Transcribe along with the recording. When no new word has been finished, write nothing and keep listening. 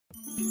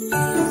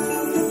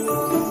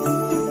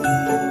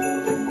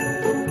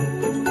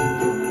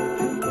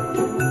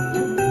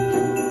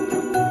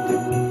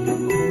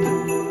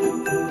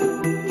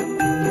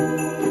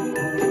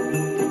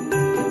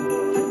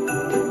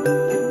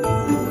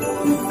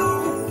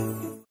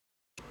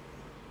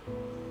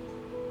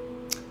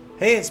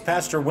Hey, it's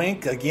Pastor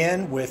Wink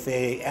again with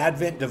a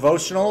Advent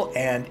Devotional,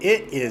 and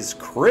it is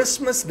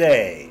Christmas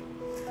Day.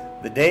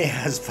 The day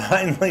has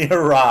finally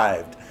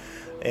arrived,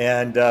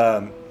 and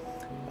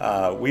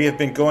we have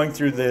been going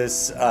through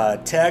this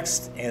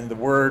text, and the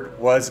Word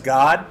was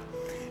God,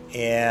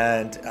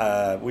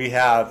 and we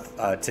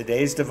have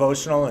today's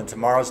devotional and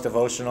tomorrow's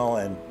devotional,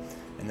 and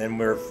then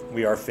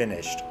we are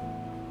finished.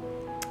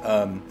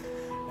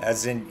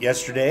 As in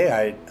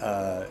yesterday,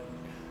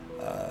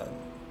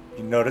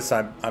 you notice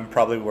I'm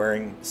probably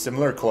wearing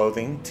similar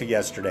clothing to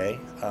yesterday.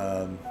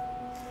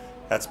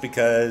 That's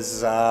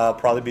because I'll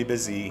probably be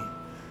busy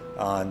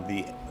on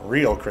the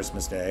real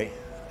Christmas Day,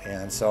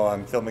 and so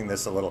I'm filming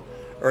this a little.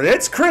 Or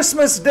it's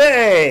Christmas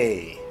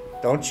Day!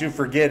 Don't you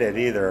forget it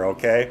either,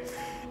 okay?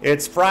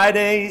 It's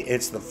Friday.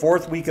 It's the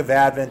fourth week of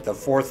Advent, the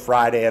fourth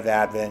Friday of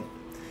Advent,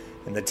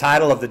 and the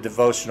title of the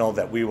devotional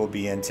that we will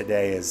be in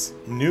today is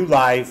New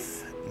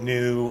Life,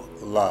 New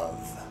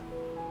Love.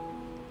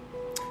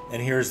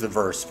 And here's the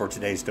verse for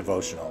today's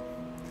devotional.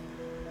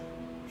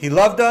 He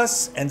loved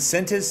us and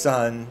sent his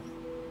Son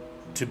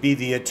to be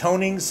the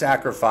atoning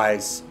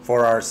sacrifice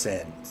for our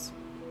sins.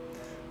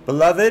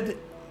 Beloved,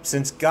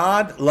 since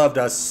God loved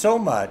us so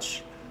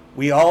much,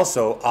 we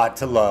also ought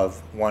to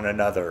love one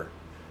another.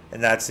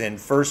 And that's in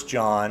 1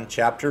 John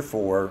chapter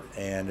 4,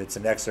 and it's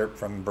an excerpt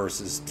from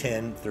verses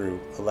 10 through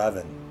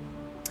 11.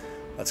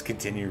 Let's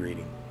continue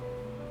reading.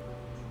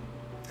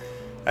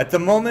 At the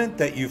moment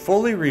that you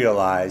fully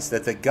realize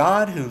that the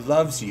God who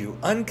loves you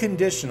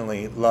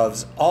unconditionally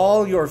loves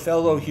all your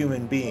fellow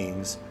human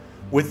beings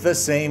with the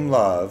same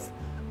love,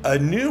 a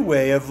new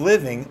way of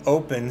living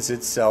opens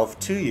itself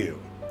to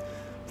you.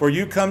 For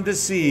you come to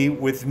see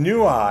with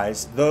new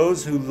eyes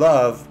those who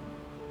love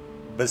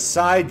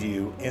beside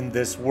you in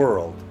this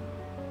world.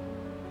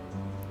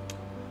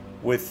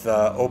 With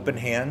open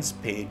hands,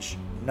 page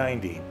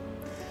 90.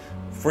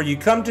 For you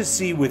come to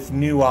see with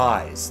new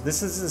eyes.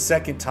 This is the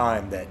second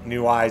time that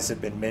new eyes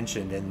have been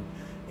mentioned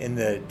in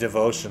the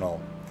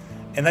devotional.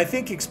 And I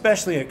think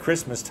especially at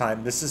Christmas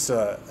time, this is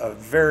a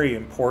very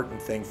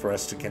important thing for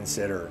us to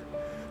consider.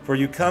 For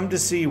you come to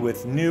see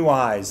with new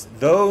eyes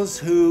those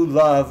who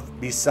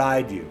love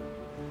beside you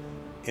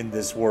in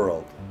this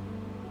world.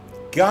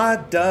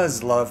 God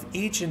does love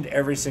each and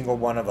every single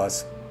one of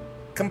us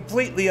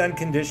completely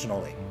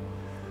unconditionally.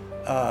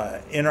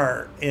 In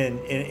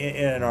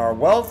our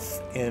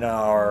wealth, in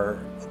our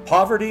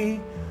poverty,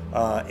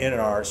 in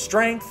our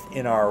strength,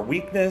 in our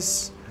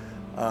weakness,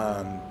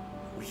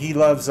 he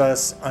loves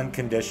us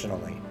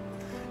unconditionally.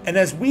 And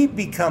as we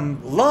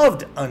become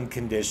loved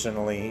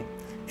unconditionally,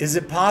 is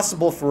it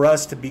possible for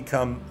us to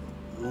become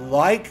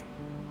like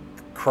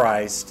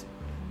Christ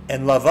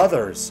and love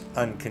others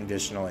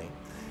unconditionally?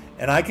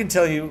 And I can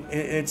tell you,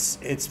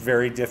 it's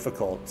very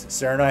difficult.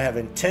 Sarah and I have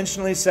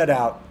intentionally set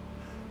out.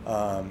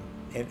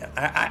 And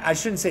I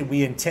shouldn't say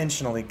we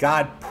intentionally.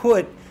 God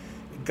put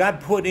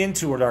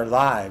into our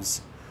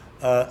lives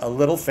a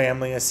little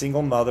family, a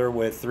single mother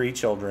with 3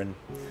 children,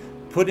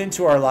 put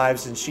into our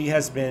lives, and she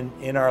has been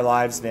in our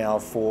lives now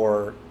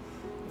for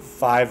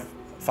five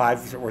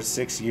or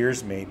 6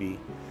 years maybe.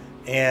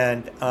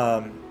 And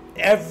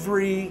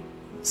every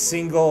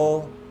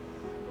single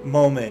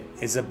moment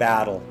is a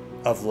battle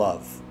of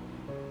love.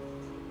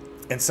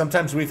 And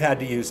sometimes we've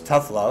had to use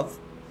tough love.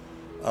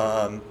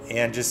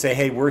 And just say,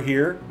 hey, we're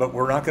here, but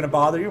we're not going to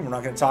bother you. We're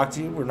not going to talk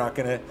to you. We're not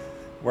going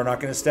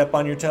to step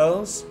on your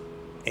toes.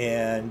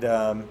 And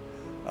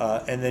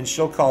then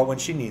she'll call when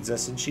she needs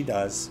us, and she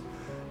does.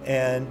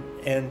 And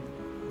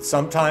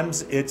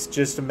sometimes it's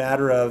just a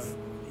matter of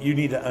you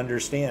need to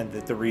understand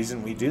that the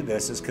reason we do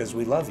this is because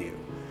we love you.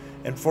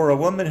 And for a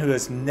woman who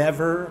has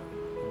never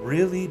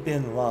really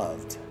been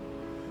loved,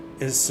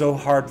 it is so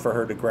hard for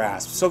her to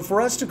grasp. So for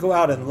us to go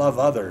out and love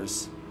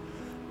others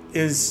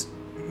is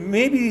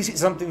maybe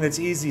something that's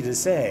easy to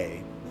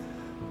say,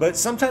 but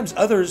sometimes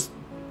others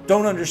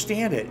don't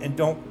understand it and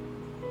don't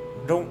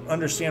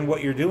understand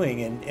what you're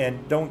doing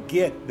and don't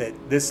get that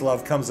this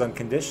love comes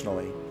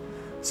unconditionally.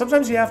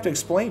 Sometimes you have to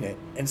explain it,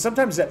 and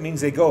sometimes that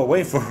means they go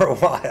away for a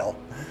while.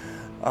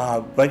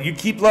 But you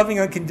keep loving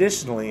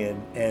unconditionally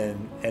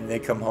and they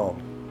come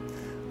home.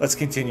 Let's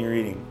continue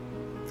reading.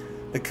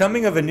 The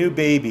coming of a new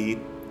baby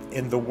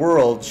in the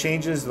world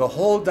changes the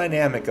whole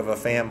dynamic of a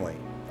family.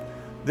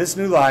 This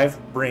new life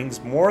brings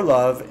more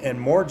love and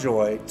more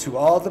joy to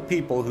all the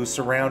people who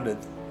surround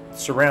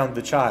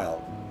the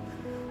child.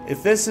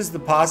 If this is the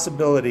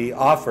possibility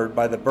offered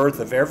by the birth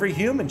of every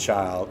human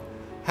child,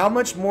 how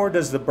much more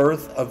does the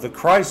birth of the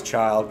Christ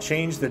child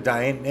change the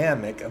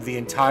dynamic of the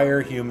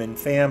entire human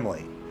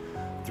family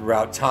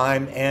throughout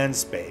time and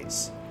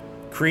space?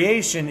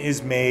 Creation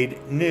is made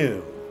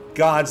new.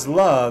 God's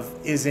love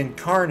is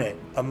incarnate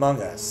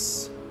among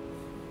us.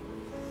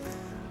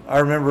 I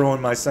remember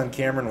when my son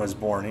Cameron was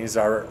born. He's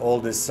our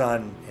oldest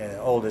son,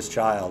 oldest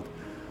child.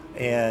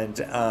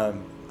 And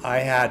I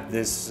had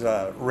this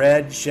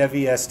red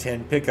Chevy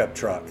S10 pickup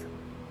truck.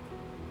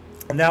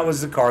 And that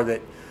was the car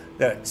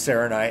that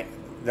Sarah and I,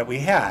 that we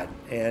had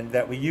and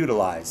that we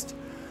utilized.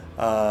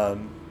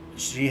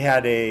 she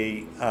had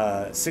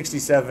a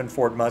 67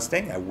 Ford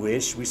Mustang. I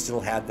wish we still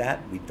had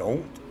that. We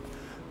don't.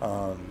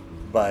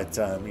 But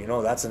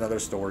that's another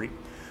story.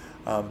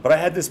 But I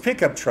had this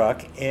pickup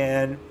truck,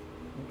 and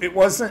it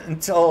wasn't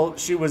until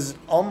she was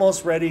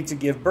almost ready to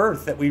give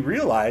birth that we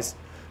realized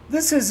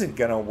this isn't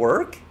going to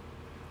work.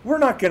 We're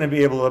not going to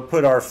be able to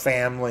put our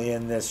family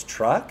in this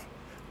truck.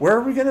 Where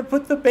are we going to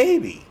put the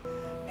baby?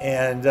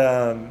 And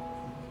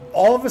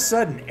all of a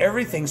sudden,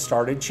 everything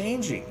started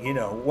changing.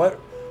 What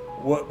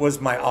was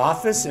my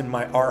office in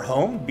our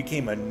home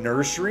became a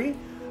nursery,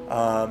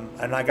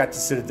 and I got to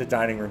sit at the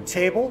dining room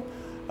table.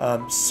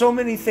 So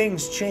many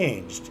things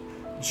changed.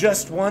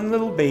 Just one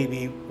little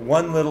baby,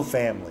 one little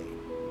family.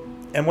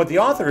 And what the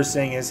author is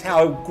saying is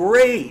how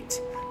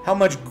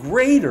much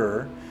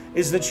greater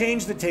is the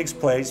change that takes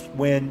place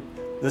when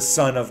the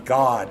Son of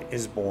God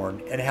is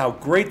born, and how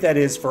great that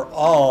is for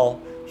all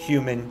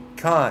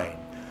humankind.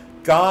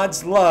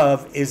 God's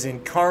love is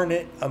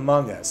incarnate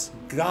among us.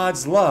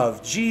 God's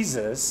love,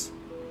 Jesus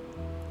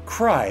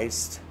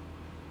Christ,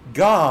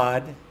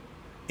 God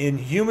in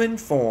human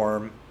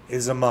form,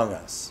 is among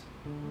us.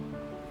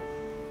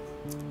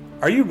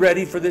 Are you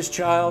ready for this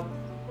child?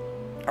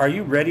 Are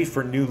you ready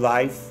for new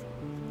life,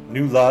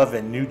 new love,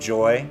 and new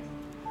joy?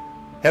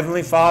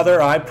 Heavenly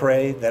Father, I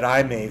pray that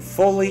I may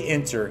fully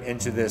enter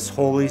into this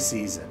holy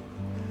season.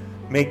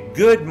 Make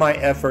good my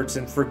efforts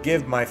and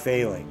forgive my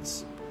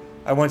failings.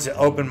 I want to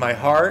open my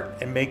heart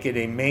and make it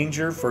a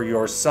manger for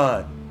your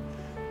Son.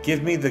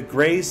 Give me the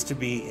grace to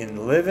be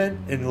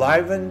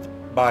enlivened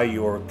by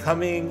your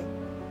coming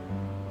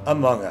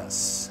among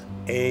us.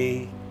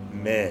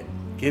 Amen.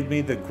 Give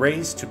me the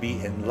grace to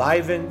be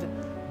enlivened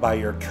by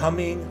your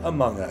coming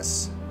among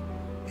us.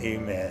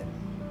 Amen.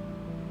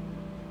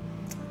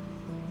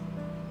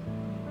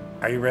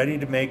 Are you ready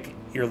to make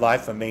your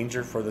life a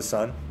manger for the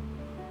Son?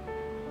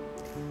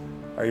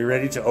 Are you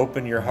ready to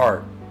open your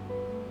heart?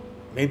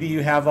 Maybe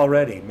you have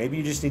already. Maybe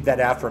you just need that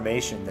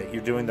affirmation that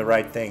you're doing the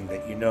right thing,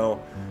 that you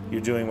know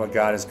you're doing what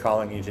God is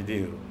calling you to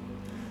do.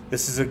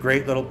 This is a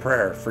great little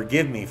prayer.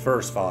 Forgive me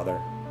first, Father.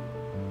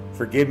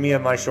 Forgive me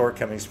of my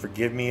shortcomings.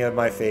 Forgive me of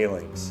my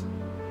failings.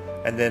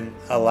 And then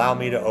allow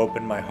me to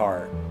open my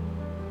heart.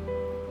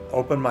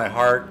 Open my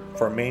heart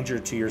for a manger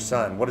to your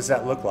Son. What does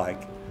that look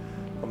like?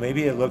 Well,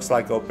 maybe it looks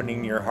like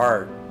opening your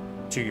heart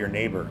to your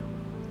neighbor,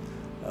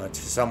 to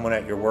someone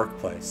at your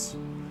workplace,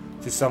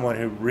 to someone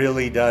who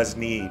really does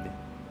need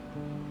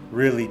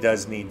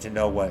to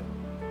know what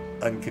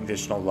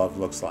unconditional love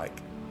looks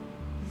like.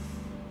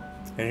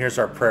 And here's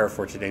our prayer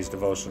for today's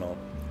devotional.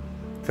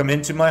 Come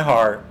into my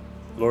heart,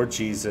 Lord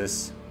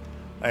Jesus.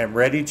 I am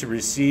ready to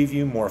receive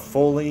you more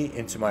fully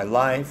into my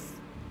life.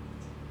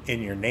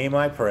 In your name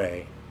I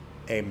pray.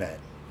 Amen.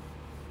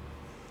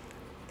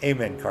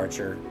 Amen,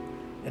 Karcher.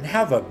 And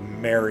have a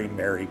Merry,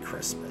 Merry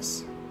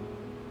Christmas.